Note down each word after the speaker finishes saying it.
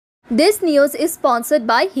This news is sponsored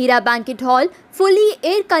by Hira Banquet Hall, fully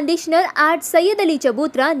air conditioner at Sayyid Ali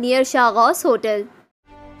Chabutra near Shahghaus Hotel.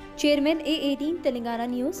 Chairman A18 Telangana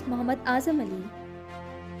News, Muhammad Azam Ali.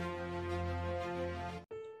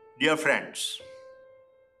 Dear friends,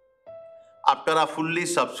 after a fully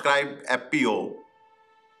subscribed FPO,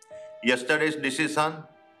 yesterday's decision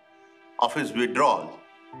of his withdrawal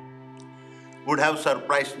would have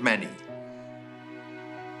surprised many.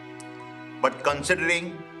 But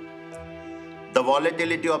considering the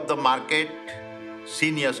volatility of the market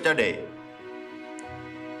seen yesterday,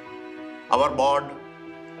 our board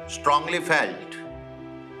strongly felt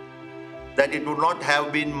that it would not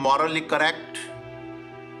have been morally correct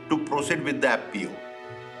to proceed with the FPO.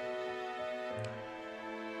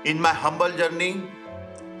 In my humble journey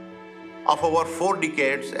of over 4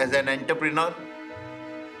 decades as an entrepreneur,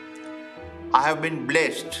 I have been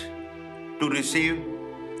blessed to receive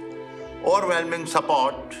overwhelming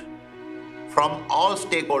support from all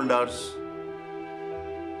stakeholders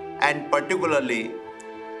and particularly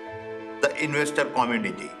the investor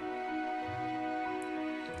community.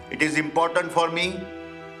 It is important for me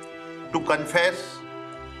to confess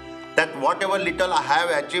that whatever little I have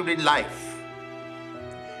achieved in life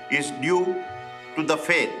is due to the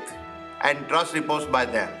faith and trust reposed by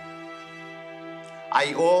them.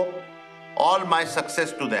 I owe all my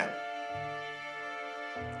success to them.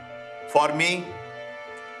 For me,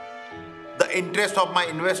 the interest of my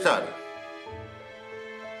investor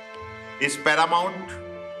is paramount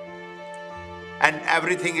and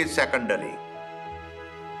everything is secondary.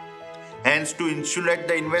 Hence, to insulate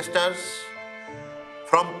the investors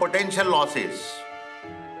from potential losses,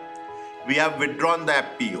 we have withdrawn the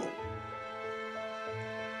FPO.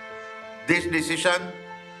 This decision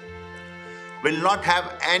will not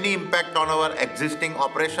have any impact on our existing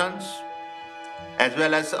operations as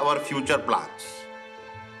well as our future plans.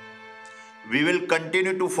 We will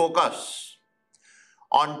continue to focus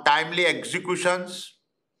on timely executions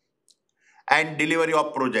and delivery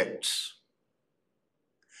of projects.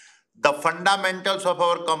 The fundamentals of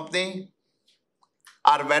our company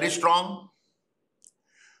are very strong.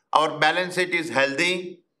 Our balance sheet is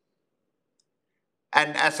healthy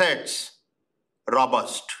and assets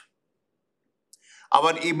robust.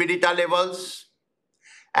 Our EBITDA levels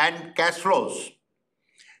and cash flows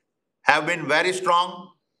have been very strong,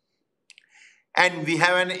 and we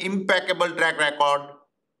have an impeccable track record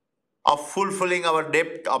of fulfilling our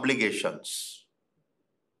debt obligations.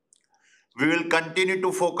 We will continue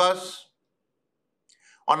to focus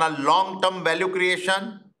on a long-term value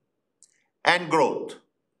creation, and growth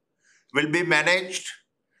will be managed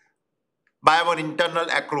by our internal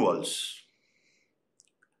accruals.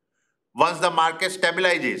 Once the market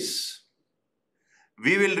stabilizes,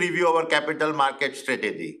 we will review our capital market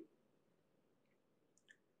strategy.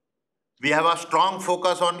 We have a strong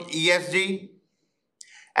focus on ESG,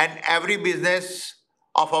 and every business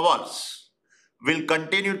of ours will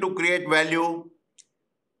continue to create value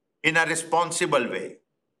in a responsible way.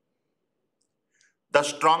 The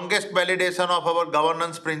strongest validation of our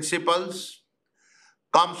governance principles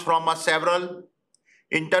comes from several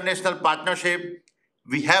international partnerships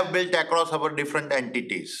we have built across our different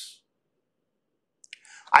entities.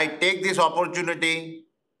 I take this opportunity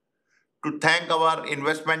to thank our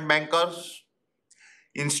investment bankers,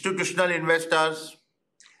 institutional investors,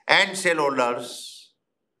 and shareholders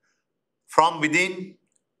from within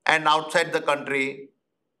and outside the country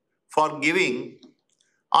for giving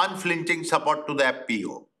unflinching support to the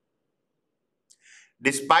FPO.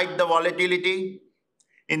 Despite the volatility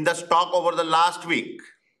in the stock over the last week,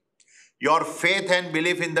 your faith and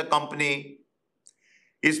belief in the company,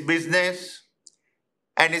 its business,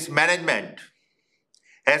 and its management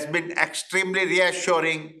has been extremely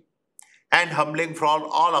reassuring and humbling for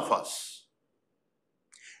all of us.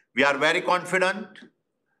 We are very confident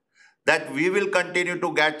that we will continue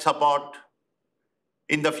to get support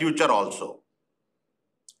in the future also.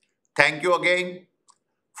 Thank you again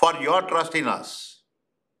for your trust in us.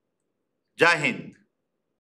 Jai Hind.